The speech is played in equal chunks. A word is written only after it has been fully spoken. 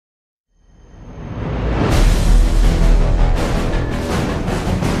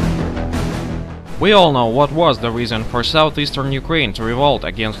We all know what was the reason for southeastern Ukraine to revolt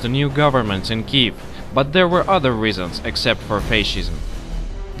against the new government in Kiev, but there were other reasons except for fascism.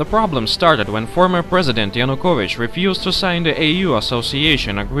 The problem started when former President Yanukovych refused to sign the EU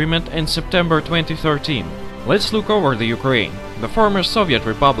Association Agreement in September 2013. Let's look over the Ukraine. The former Soviet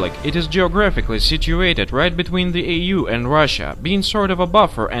Republic, it is geographically situated right between the EU and Russia, being sort of a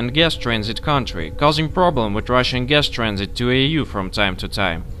buffer and gas transit country, causing problem with Russian gas transit to EU from time to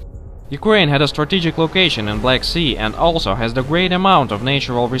time. Ukraine had a strategic location in Black Sea and also has the great amount of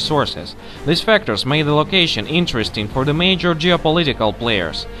natural resources. These factors made the location interesting for the major geopolitical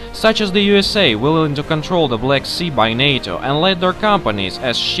players, such as the USA, willing to control the Black Sea by NATO and let their companies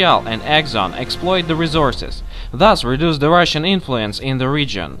as Shell and Exxon exploit the resources, thus reduce the Russian influence in the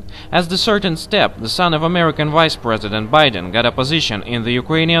region. As the certain step, the son of American Vice President Biden got a position in the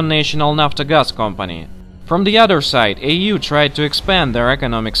Ukrainian National Naftogaz company. From the other side, EU tried to expand their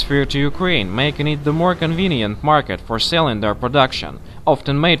economic sphere to Ukraine, making it the more convenient market for selling their production,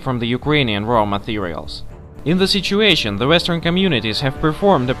 often made from the Ukrainian raw materials. In the situation, the Western communities have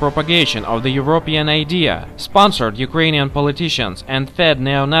performed the propagation of the European idea, sponsored Ukrainian politicians, and fed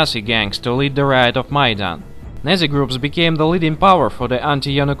neo-Nazi gangs to lead the riot of Maidan. Nazi groups became the leading power for the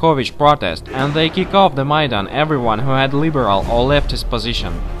anti-Yanukovych protest, and they kick off the Maidan everyone who had liberal or leftist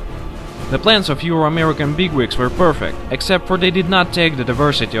position. The plans of Euro-American bigwigs were perfect, except for they did not take the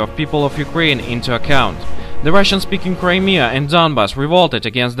diversity of people of Ukraine into account. The Russian-speaking Crimea and Donbas revolted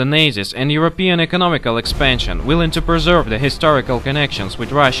against the Nazis and European economical expansion, willing to preserve the historical connections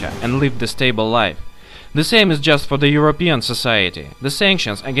with Russia and live the stable life. The same is just for the European society. The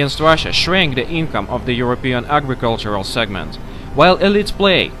sanctions against Russia shrank the income of the European agricultural segment. While elites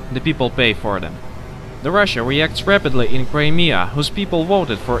play, the people pay for them. The Russia reacts rapidly in Crimea, whose people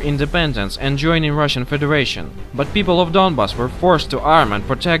voted for independence and joining Russian Federation. But people of Donbas were forced to arm and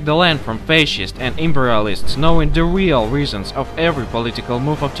protect the land from fascists and imperialists, knowing the real reasons of every political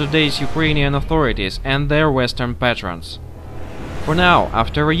move of today's Ukrainian authorities and their Western patrons. For now,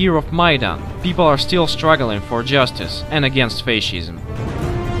 after a year of Maidan, people are still struggling for justice and against fascism.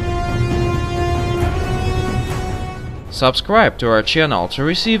 Subscribe to our channel to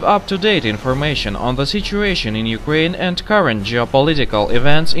receive up-to-date information on the situation in Ukraine and current geopolitical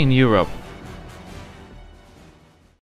events in Europe.